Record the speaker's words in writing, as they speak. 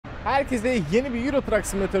Herkese yeni bir Euro Truck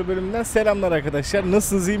Simulator bölümünden selamlar arkadaşlar.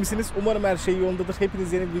 Nasılsınız, iyi misiniz? Umarım her şey yolundadır.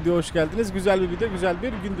 Hepiniz yeni bir videoya hoş geldiniz. Güzel bir video, güzel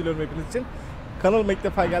bir gün diliyorum hepiniz için. Kanalıma ilk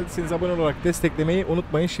defa geldiyseniz abone olarak desteklemeyi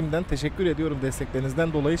unutmayın. Şimdiden teşekkür ediyorum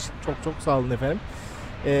desteklerinizden dolayı. Çok sağ olun efendim.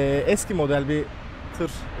 Eski model bir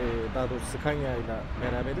tır, daha doğrusu Scania ile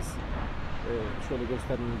beraberiz. Şöyle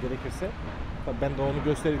göstermem gerekirse. Tabii ben de onu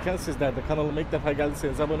gösterirken sizler de kanalıma ilk defa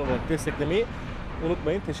geldiyseniz abone olarak desteklemeyi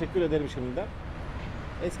unutmayın. Teşekkür ederim şimdiden.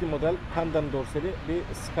 Eski model Tandem Dorse'li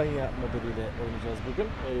bir Scania modeliyle oynayacağız bugün.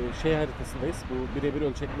 Haritasındayız. Bu birebir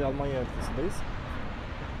ölçekli Almanya haritasındayız.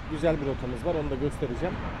 Güzel bir rotamız var. Onu da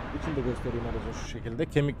göstereceğim. İçini de göstereyim aracın şu şekilde.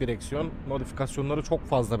 Kemik direksiyon. Modifikasyonları çok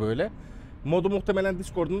fazla böyle. Modu muhtemelen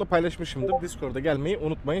Discord'umda da paylaşmışımdır. Discord'a gelmeyi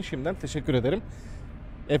unutmayın. Şimdiden teşekkür ederim.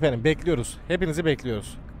 Efendim bekliyoruz. Hepinizi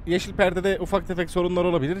bekliyoruz. Yeşil perdede ufak tefek sorunlar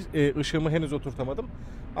olabilir. Işığımı henüz oturtamadım.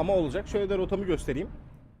 Ama olacak. Şöyle de rotamı göstereyim.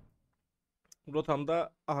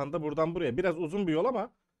 Rotamda aha da buradan buraya. Biraz uzun bir yol ama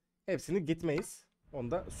hepsini gitmeyiz.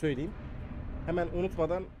 Onu da söyleyeyim. Hemen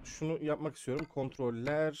unutmadan şunu yapmak istiyorum.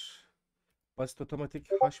 Kontroller, basit otomatik,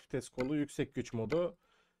 H vites kolu, yüksek güç modu.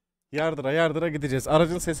 Yardıra gideceğiz.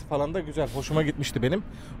 Aracın sesi falan da güzel. Hoşuma gitmişti benim.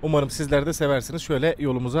 Umarım sizler de seversiniz. Şöyle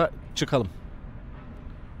yolumuza çıkalım.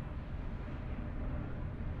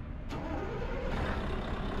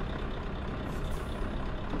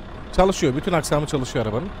 Çalışıyor. Bütün aksamı çalışıyor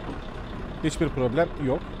arabanın. Hiçbir problem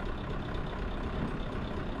yok.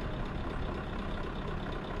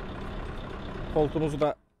 Koltuğumuzu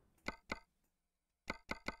da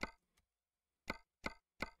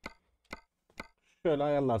şöyle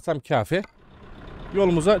ayarlarsam kafi.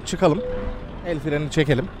 Yolumuza çıkalım. El frenini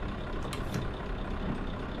çekelim.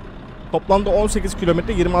 Toplamda 18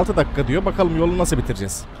 kilometre 26 dakika diyor. Bakalım yolu nasıl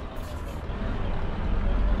bitireceğiz.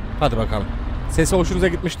 Hadi bakalım. Sesi hoşunuza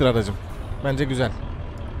gitmiştir aracım. Bence güzel.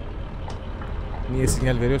 Niye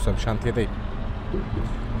sinyal veriyorsam şantiyedeyim.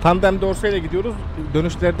 Tandem Dorse ile gidiyoruz.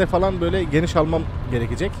 Dönüşlerde falan böyle geniş almam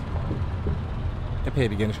gerekecek.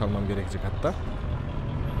 Epey bir geniş almam gerekecek hatta.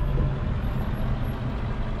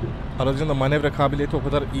 Aracın da manevra kabiliyeti o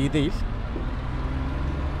kadar iyi değil.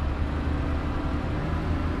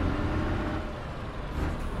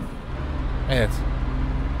 Evet.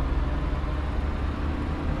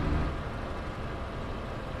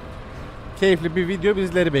 Keyifli bir video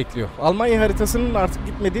bizleri bekliyor. Almanya haritasının artık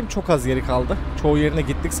gitmediğim çok az yeri kaldı. Çoğu yerine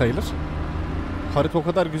gittik sayılır. Harita o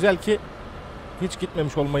kadar güzel ki hiç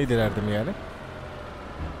gitmemiş olmayı dilerdim yani.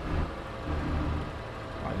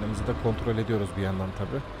 Aynamızı da kontrol ediyoruz bir yandan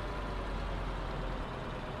tabi.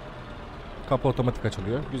 Kapı otomatik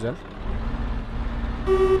açılıyor. Güzel.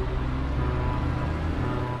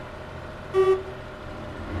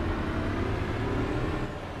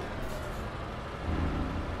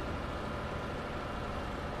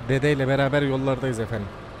 Dede ile beraber yollardayız efendim.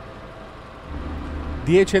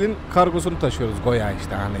 DHL'in kargosunu taşıyoruz. Goya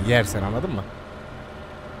işte hani yersen, anladın mı?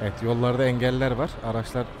 Evet, yollarda engeller var.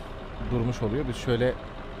 Araçlar durmuş oluyor. Biz şöyle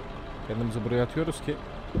kendimizi buraya atıyoruz ki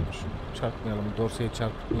çarpmayalım. Dorse'yi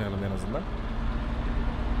çarpmayalım en azından.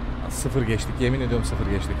 Sıfır geçtik. Yemin ediyorum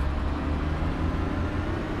sıfır geçtik.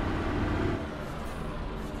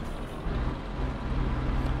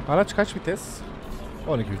 Araç kaç vites?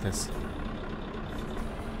 12 vites.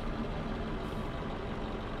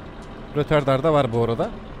 Rötardar da var bu arada.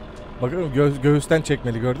 Bakın göğüsten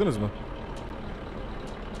çekmeli, gördünüz mü?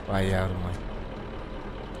 Vay yavrum vay.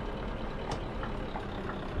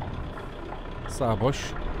 Sağ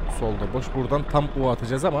boş, solda boş. Buradan tam U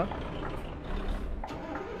atacağız ama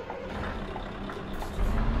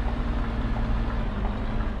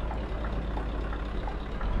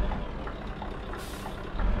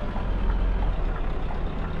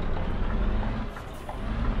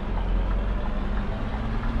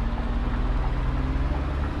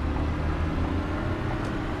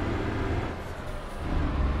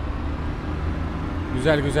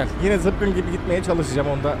güzel. Yine zıpkın gibi gitmeye çalışacağım,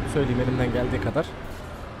 onu da söyleyeyim elimden geldiği kadar.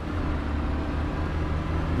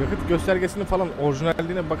 Yakıt göstergesinin falan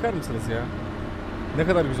orijinalliğine bakar mısınız ya? Ne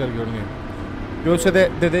kadar güzel görünüyor. Göğse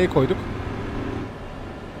de dedeyi koyduk.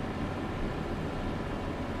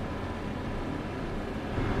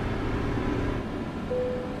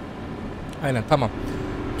 Aynen, tamam.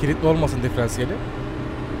 Kilitli olmasın diferansiyeli.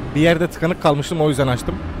 Bir yerde tıkanık kalmıştım, o yüzden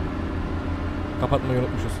açtım. Kapatmayı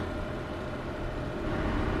unutmuşuz.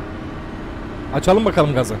 Açalım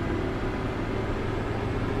bakalım gazı.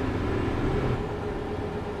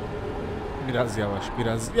 Biraz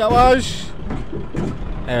yavaş.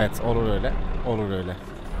 Evet, olur öyle.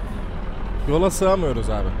 Yola sığamıyoruz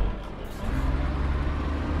abi.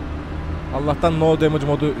 Allah'tan no damage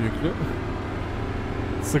modu yüklü.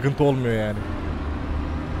 Sıkıntı olmuyor yani.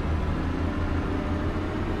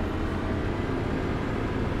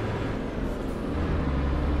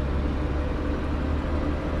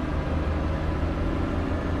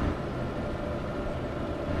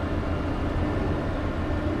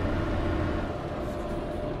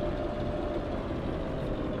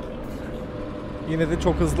 Yine de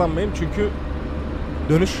çok hızlanmayayım çünkü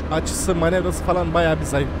dönüş açısı, manevrası falan bayağı bir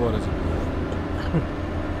zayıf bu aracın.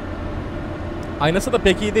 Aynası da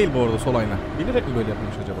pek iyi değil bu arada, sol ayna. Bilerek mi böyle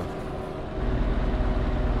yapılmış acaba?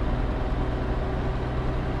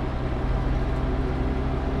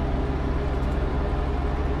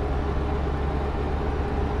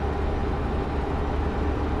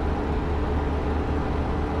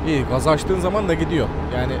 İyi, gaz açtığın zaman da gidiyor.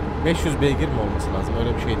 Yani 500 beygir mi olması lazım?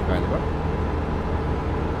 Öyle bir şeydi galiba.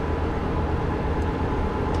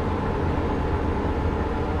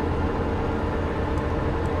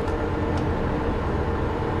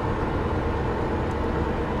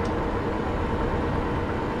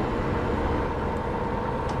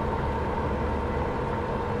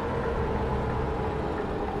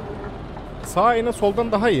 Sağ ayna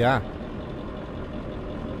soldan daha iyi ha.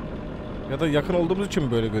 Ya da yakın olduğumuz için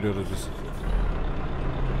mi böyle görüyoruz biz?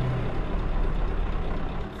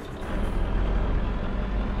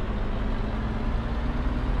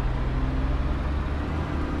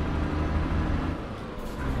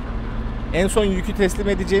 En son yükü teslim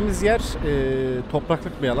edeceğimiz yer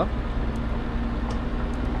topraklık bir alan.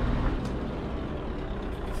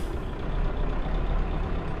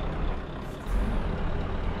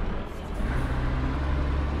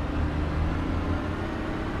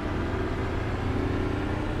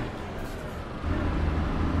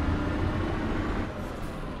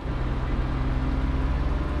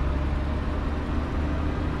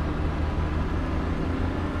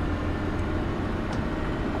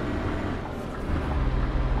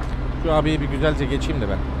 Şu abiyi bir güzelce geçeyim de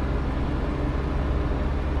ben.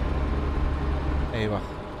 Eyvah.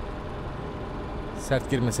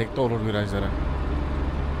 Sert girmesek de olur virajlara.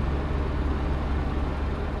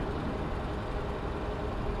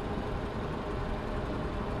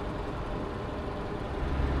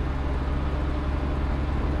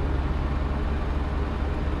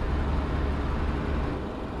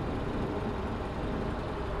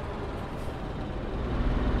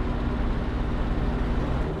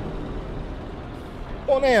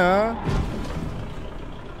 O ne ya?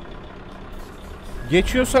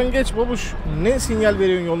 Geçiyorsan geç babuş. Ne sinyal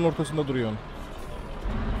veriyorsun, yolun ortasında duruyorsun?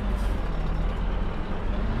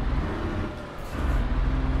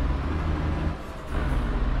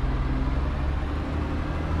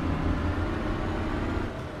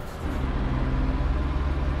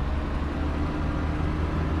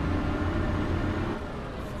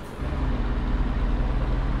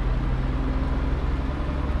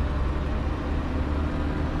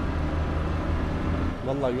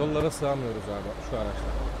 Vallahi yollara sığamıyoruz abi şu araçla.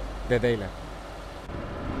 Dedeyle.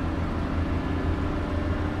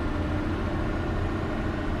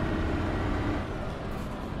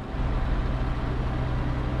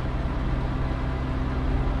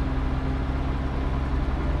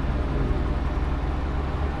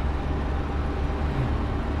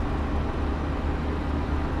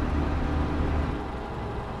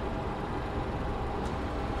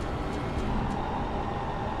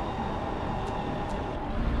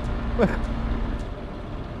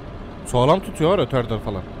 Sağlam tutuyor rötordör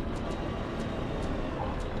falan.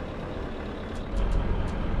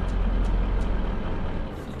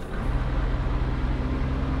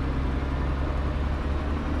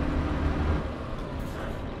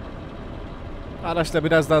 Araçla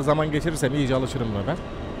biraz daha zaman geçirirsem iyice alışırım buna ben.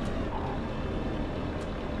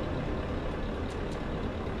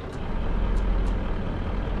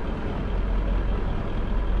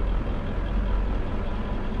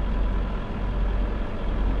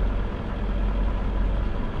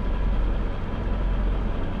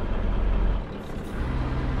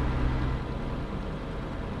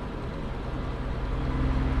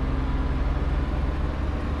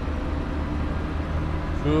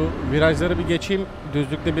 Şu virajları bir geçeyim.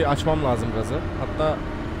 Düzlükte bir açmam lazım gazı. Hatta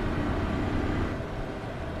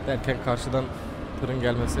derken karşıdan tırın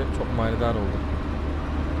gelmesi çok manidar oldu.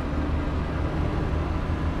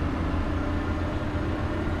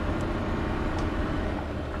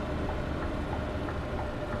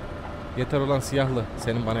 Yeter olan siyahlı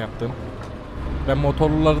senin bana yaptığın. Ben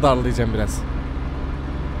motorluları darlayacağım biraz.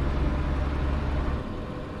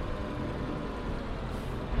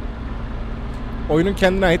 Oyunun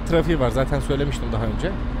kendine ait trafiği var. Zaten söylemiştim daha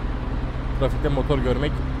önce. Trafikte motor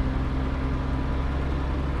görmek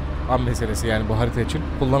an meselesi yani bu harita için.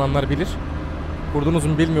 Kullananlar bilir. Kurdunuz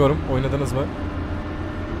mu bilmiyorum. Oynadınız mı?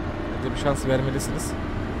 Bence bir şans vermelisiniz.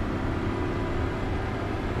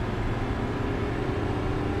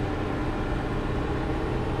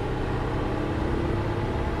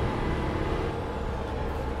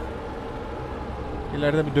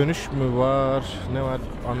 İleride bir dönüş mü var? Ne var?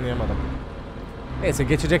 Anlayamadım. Neyse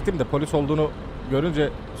geçecektim de polis olduğunu görünce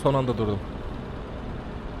son anda durdum.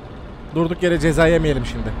 Durduk yere ceza yemeyelim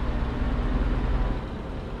şimdi.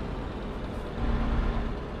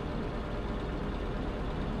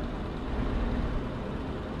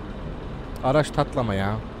 Araç tatlama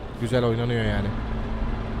ya. Güzel oynanıyor yani.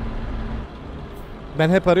 Ben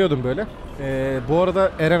hep arıyordum böyle. Bu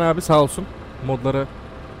arada Eren abi sağ olsun modları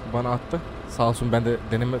bana attı. Sağ olsun, ben de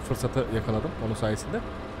deneme fırsatı yakaladım onun sayesinde.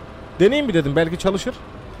 Deneyeyim bir dedim, belki çalışır.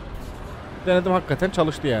 Denedim, hakikaten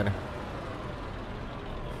çalıştı yani.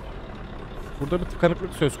 Burada bir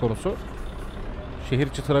tıkanıklık söz konusu. Şehir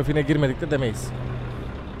içi trafiğine girmedik de demeyiz.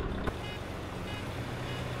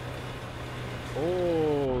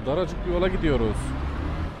 Oo, daracık bir yola gidiyoruz.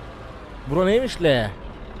 Bura neymiş le?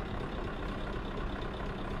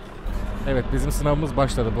 Evet, bizim sınavımız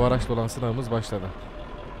başladı. Bu araçla olan sınavımız başladı.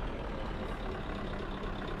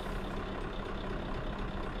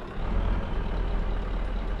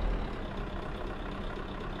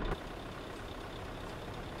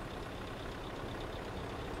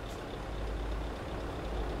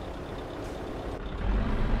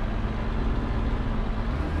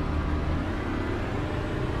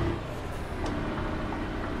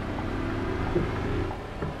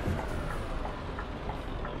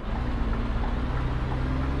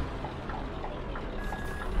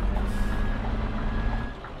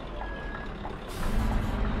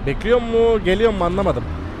 Bekliyor mu, geliyor mu anlamadım.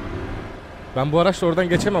 Ben bu araçla oradan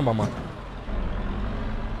geçemem ama.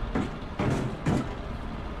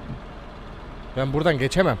 Ben buradan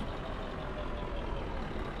geçemem.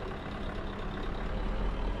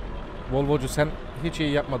 Volvocu, sen hiç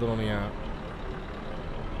iyi yapmadın onu ya.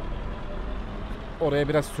 Oraya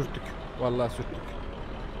biraz sürttük. Vallahi sürttük.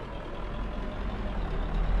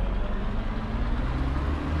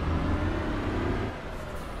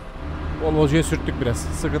 Volvocuya sürttük biraz.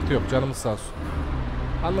 Sıkıntı yok. Canımız sağ olsun.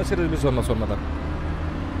 Anlaşırız biz onunla sonradan.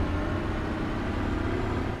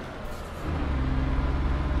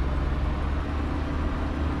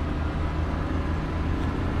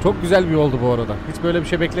 Çok güzel bir yoldu bu arada. Hiç böyle bir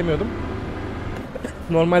şey beklemiyordum.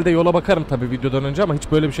 Normalde yola bakarım tabii videodan önce ama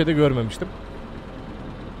hiç böyle bir şey de görmemiştim.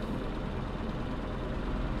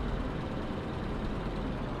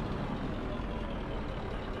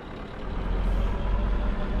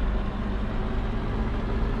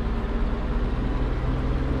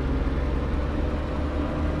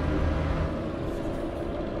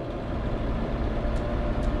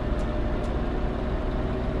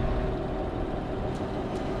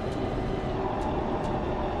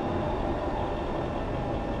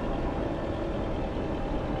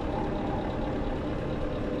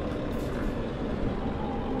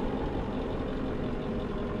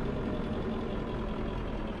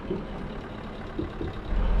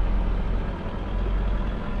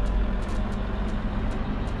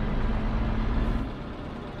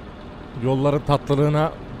 Yolların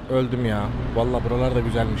tatlılığına öldüm ya. Vallahi buralar da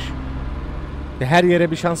güzelmiş. Her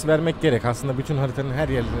yere bir şans vermek gerek. Aslında bütün haritanın her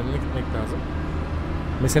yerlerine gitmek lazım.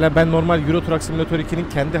 Mesela ben normal Euro Truck Simulator 2'nin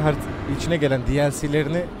kendi içine gelen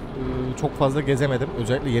DLC'lerini çok fazla gezemedim.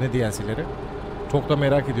 Özellikle yeni DLC'leri. Çok da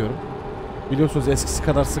merak ediyorum. Biliyorsunuz eskisi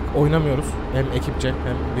kadar sık oynamıyoruz. Hem ekipçe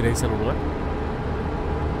hem bireysel olarak.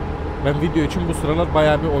 Ben video için bu sıralar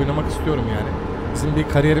bayağı bir oynamak istiyorum yani. Bizim bir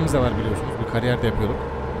kariyerimiz de var biliyorsunuz. Bir kariyer de yapıyorduk.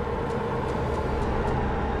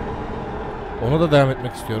 Ona da devam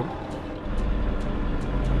etmek istiyorum.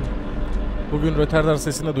 Bugün rötardar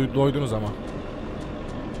sesine doydunuz ama.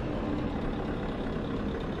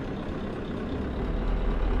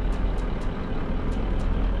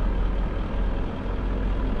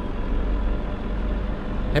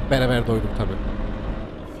 Hep beraber doyduk tabii.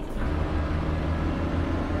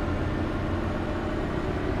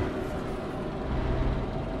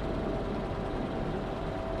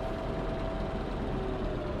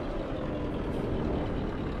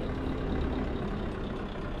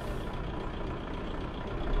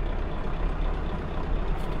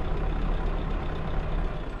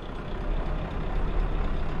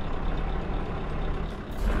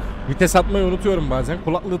 Vites atmayı unutuyorum bazen.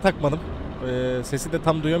 Kulaklığı takmadım. Sesi de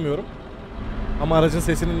tam duyamıyorum. Ama aracın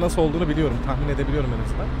sesinin nasıl olduğunu biliyorum. Tahmin edebiliyorum en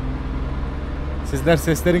azından. Sizler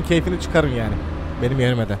seslerin keyfini çıkarın yani. Benim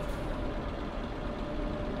yerime de.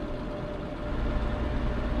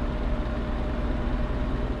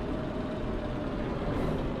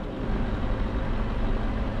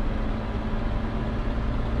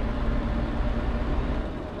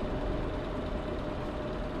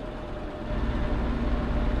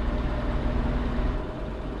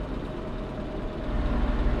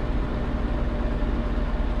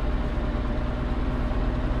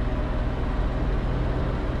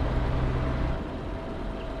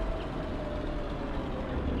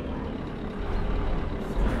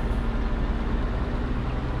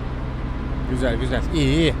 Güzel güzel.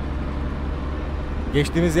 İyi iyi.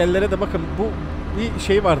 Geçtiğimiz yerlere de bakın, bu bir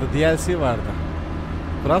şey vardı, DLC vardı.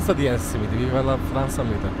 Fransa DLC'si miydi? Viva la Fransa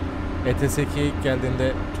mıydı? ETS2'ye ilk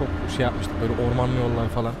geldiğinde çok şey yapmıştık, böyle ormanlı yollar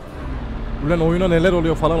falan. Ulan oyuna neler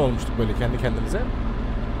oluyor falan olmuştuk böyle kendi kendimize.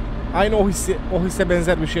 Aynı o hisse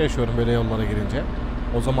benzer bir şey yaşıyorum böyle yollara girince.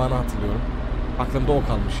 O zamanı hatırlıyorum. Aklımda o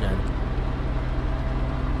kalmış yani.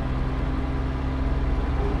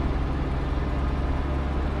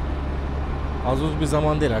 Az uz bir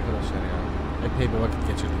zaman değil arkadaşlar ya. Epey bir vakit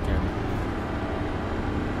geçirdik yani.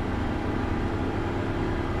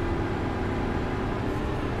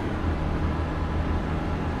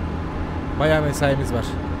 Bayağı mesaimiz var.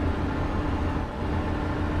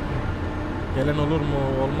 Gelen olur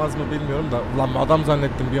mu olmaz mı bilmiyorum da. Ulan adam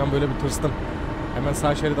zannettim bir an, böyle bir tırstım. Hemen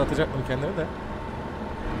sağ şeride atacaktım kendimi de.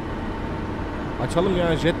 Açalım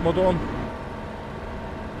ya, jet modu 10.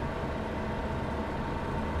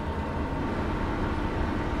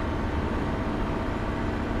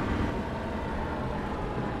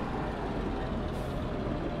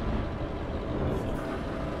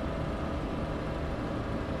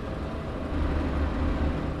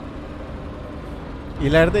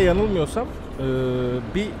 İleride yanılmıyorsam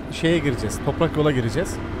bir şeye gireceğiz. Toprak yola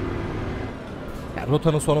gireceğiz. Yani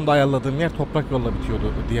rotanın sonunda ayarladığım yer toprak yolla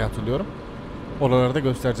bitiyordu diye hatırlıyorum. Oralarda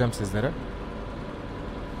göstereceğim sizlere.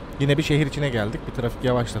 Yine bir şehir içine geldik. Bir trafik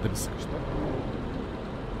yavaşladı, bir sıkıştı.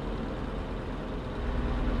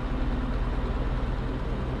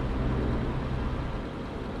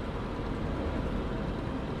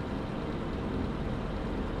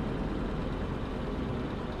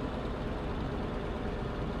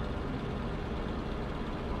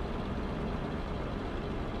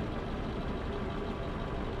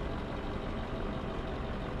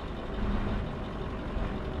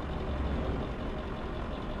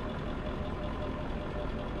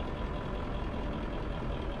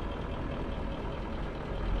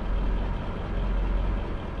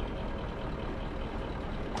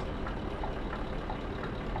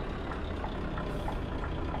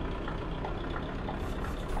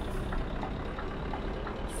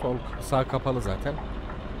 Sol sağ kapalı zaten.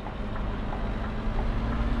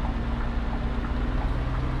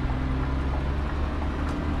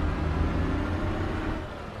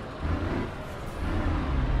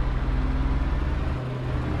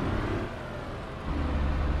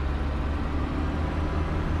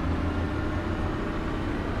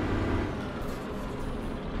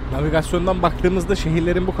 Navigasyondan baktığımızda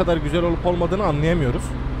şehirlerin bu kadar güzel olup olmadığını anlayamıyoruz.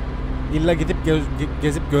 İlla gidip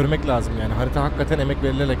gezip görmek lazım yani. Harita hakikaten emek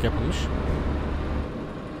verilerek yapılmış.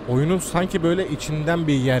 Oyunun sanki böyle içinden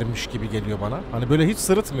bir yermiş gibi geliyor bana. Hani böyle hiç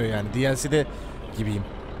sırıtmıyor yani. DLC'de gibiyim.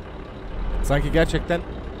 Sanki gerçekten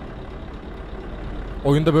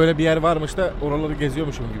oyunda böyle bir yer varmış da oraları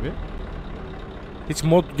geziyormuşum gibi. Hiç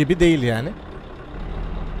mod gibi değil yani.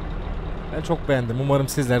 Ben çok beğendim. Umarım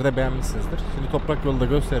sizler de beğenmişsinizdir. Şimdi toprak yolu da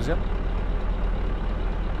göstereceğim.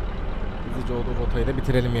 Hızlıca o rotayı da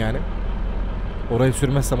bitirelim yani. Orayı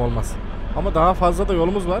sürmezsem olmaz. Ama daha fazla da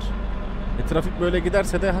yolumuz var. Trafik böyle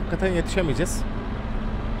giderse de hakikaten yetişemeyeceğiz.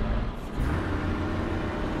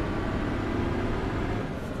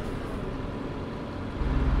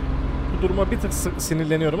 Bu duruma bir tık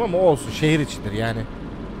sinirleniyorum ama olsun. Şehir içidir yani.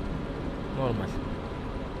 Normal.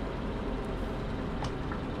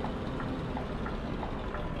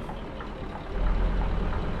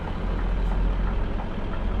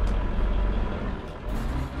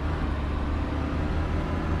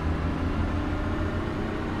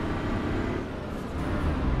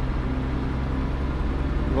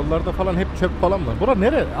 Yollarda falan hep çöp falan var. Bura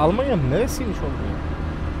nere? Almanya'nın neresiymiş oğlum ya?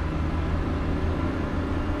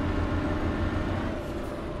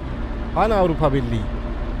 Hani Avrupa Birliği?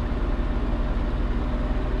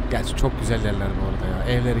 Gerçi çok güzel yerler bu arada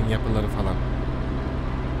ya. Evlerin yapıları falan.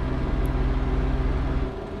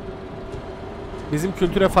 Bizim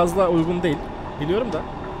kültüre fazla uygun değil. Biliyorum da.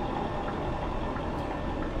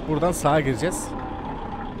 Buradan sağa gireceğiz.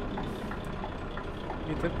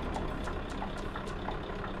 Getir.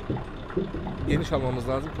 Geniş almamız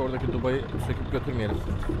lazım ki oradaki dubayı söküp götürmeyelim.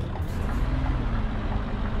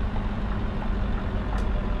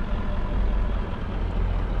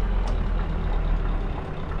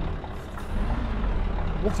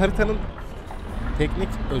 Bu haritanın teknik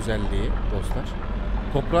özelliği dostlar.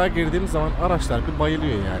 Toprağa girdiğimiz zaman araçlar bir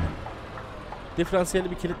bayılıyor yani.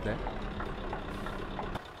 Diferansiyeli bir kilitle.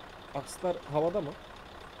 Akslar havada mı?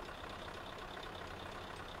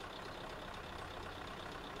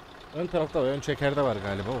 Ön tarafta var, ön çekerde var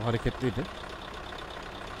galiba. O hareketliydi.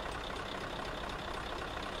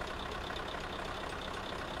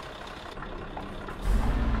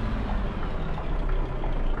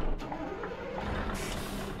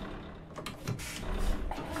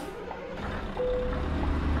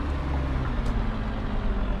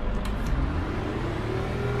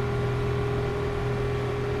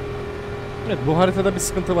 Evet, bu haritada bir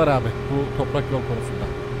sıkıntı var abi. Bu toprak yol konusunda.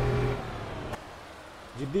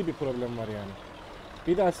 Ciddi bir problem var yani.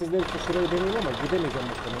 Bir daha sizler için şurayı deneyeyim ama gidemeyeceğim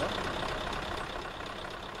muhtemelen.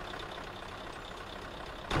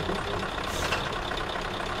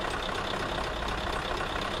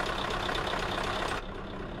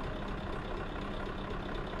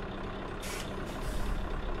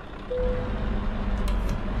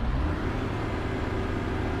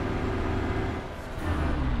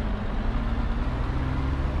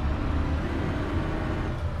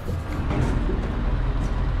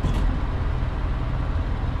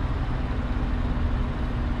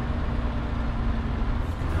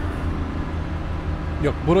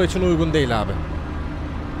 Yok, bura için uygun değil abi.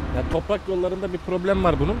 Yani toprak yollarında bir problem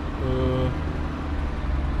var bunun.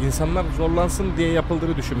 İnsanlar zorlansın diye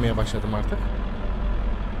yapıldığını düşünmeye başladım artık.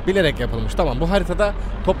 Bilerek yapılmış. Tamam, bu haritada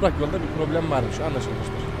toprak yolda bir problem varmış,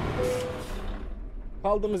 anlaşılmıştır.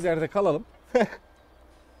 Kaldığımız yerde kalalım.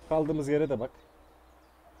 Kaldığımız yere de bak.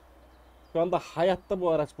 Şu anda hayatta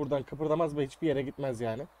bu araç buradan kıpırdamaz ve hiçbir yere gitmez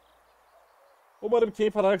yani. Umarım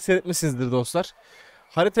keyif alarak seyretmişsinizdir dostlar.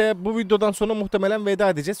 Haritaya bu videodan sonra muhtemelen veda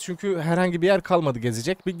edeceğiz. Çünkü herhangi bir yer kalmadı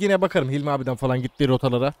gezecek. Bir yine bakarım Hilmi abiden falan gittiği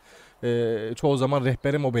rotalara. Çoğu zaman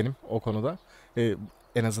rehberim o benim o konuda.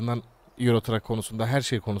 En azından Euro Truck konusunda, her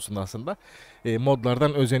şey konusunda aslında.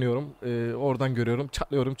 Modlardan özeniyorum. Oradan görüyorum,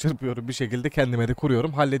 çatlıyorum, çırpıyorum. Bir şekilde kendime de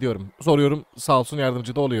kuruyorum, hallediyorum. Soruyorum, sağ olsun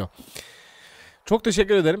yardımcı da oluyor. Çok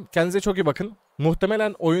teşekkür ederim. Kendinize çok iyi bakın.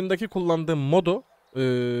 Muhtemelen oyundaki kullandığım modu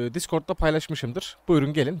Discord'da paylaşmışımdır.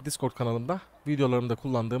 Buyurun gelin Discord kanalımda videolarımda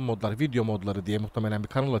kullandığım modlar, video modları diye muhtemelen bir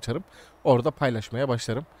kanal açarım. Orada paylaşmaya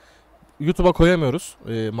başlarım. YouTube'a koyamıyoruz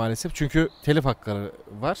maalesef çünkü telif hakları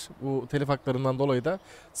var. Bu telif haklarından dolayı da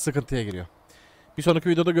sıkıntıya giriyor. Bir sonraki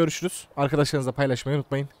videoda görüşürüz. Arkadaşlarınızla paylaşmayı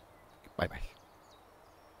unutmayın. Bay bay.